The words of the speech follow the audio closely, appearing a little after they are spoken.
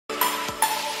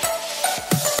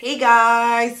Hey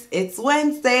guys, it's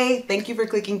Wednesday. Thank you for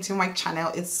clicking to my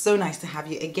channel. It's so nice to have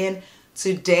you again.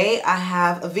 Today I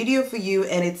have a video for you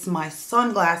and it's my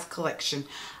sunglass collection.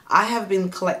 I have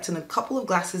been collecting a couple of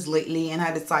glasses lately and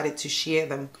I decided to share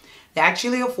them. They're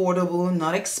actually affordable,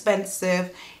 not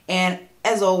expensive, and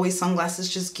as always,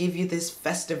 sunglasses just give you this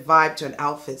festive vibe to an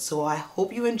outfit. So I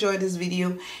hope you enjoyed this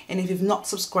video, and if you've not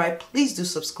subscribed, please do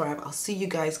subscribe. I'll see you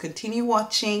guys. Continue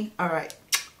watching. All right.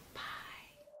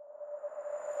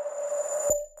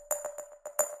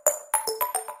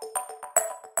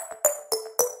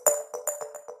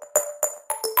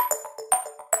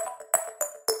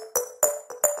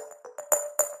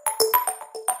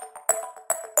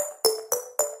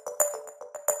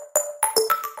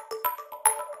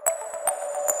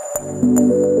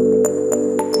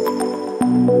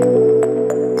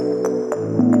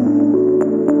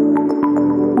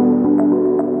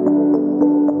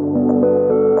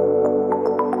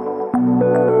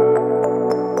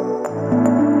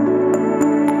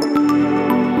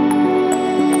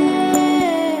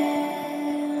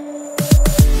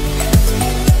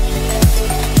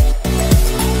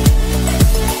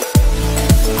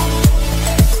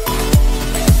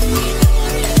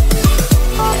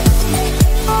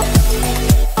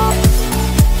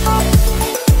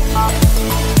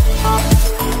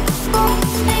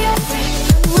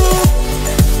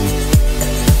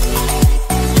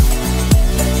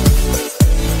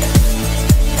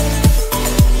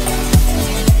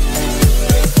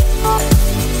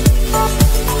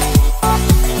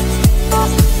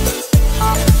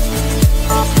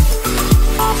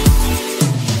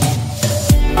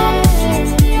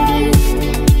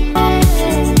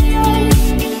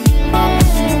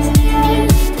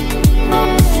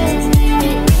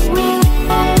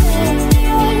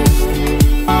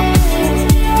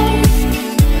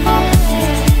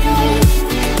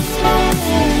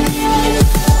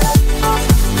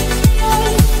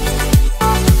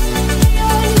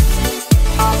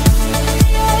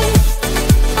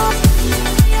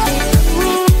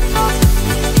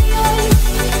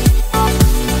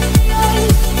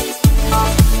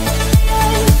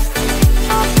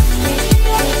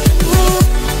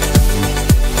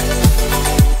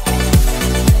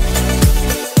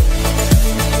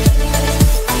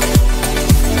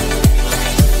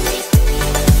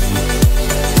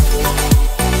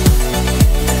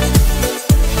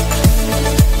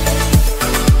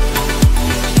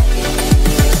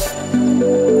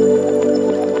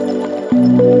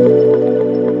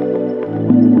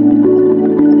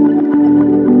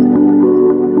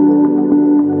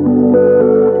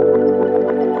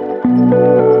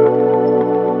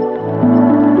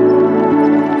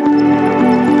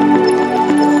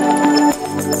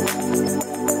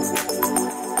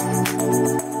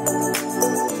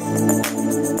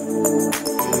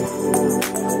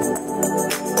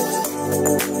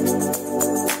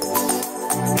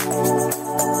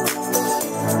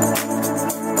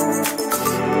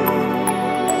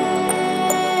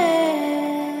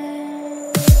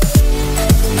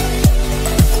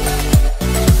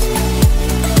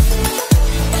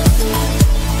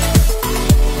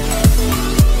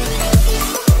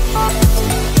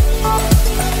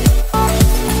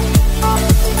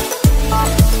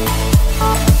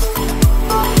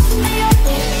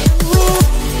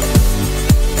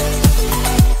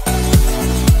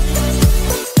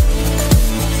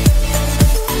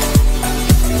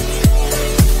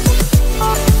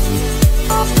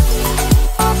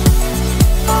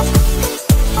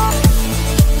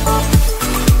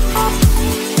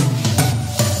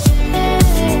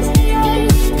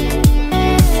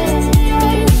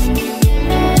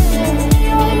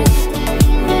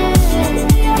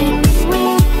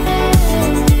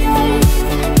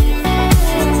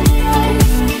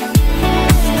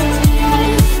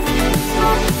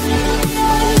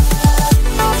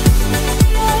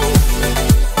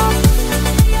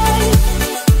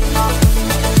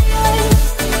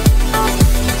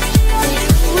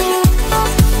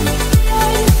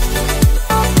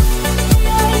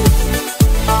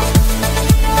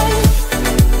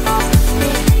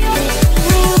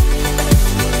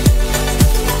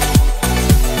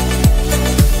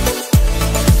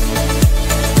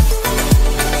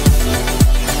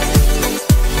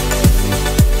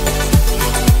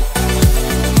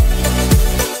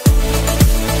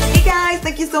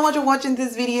 So much for watching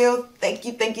this video. Thank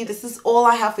you. This is all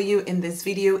I have for you in this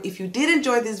video. If you did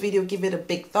enjoy this video, give it a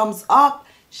big thumbs up,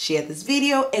 share this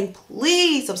video, and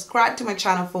please subscribe to my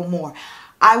channel for more.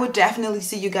 I would definitely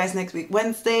see you guys next week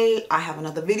Wednesday. I have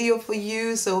another video for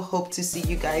you, so hope to see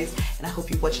you guys, and I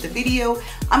hope you watch the video.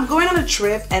 I'm going on a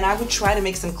trip and I would try to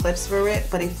make some clips for it,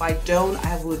 but if I don't,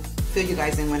 I would fill you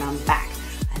guys in when I'm back.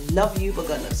 I love you, but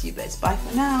God loves you best. Bye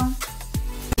for now.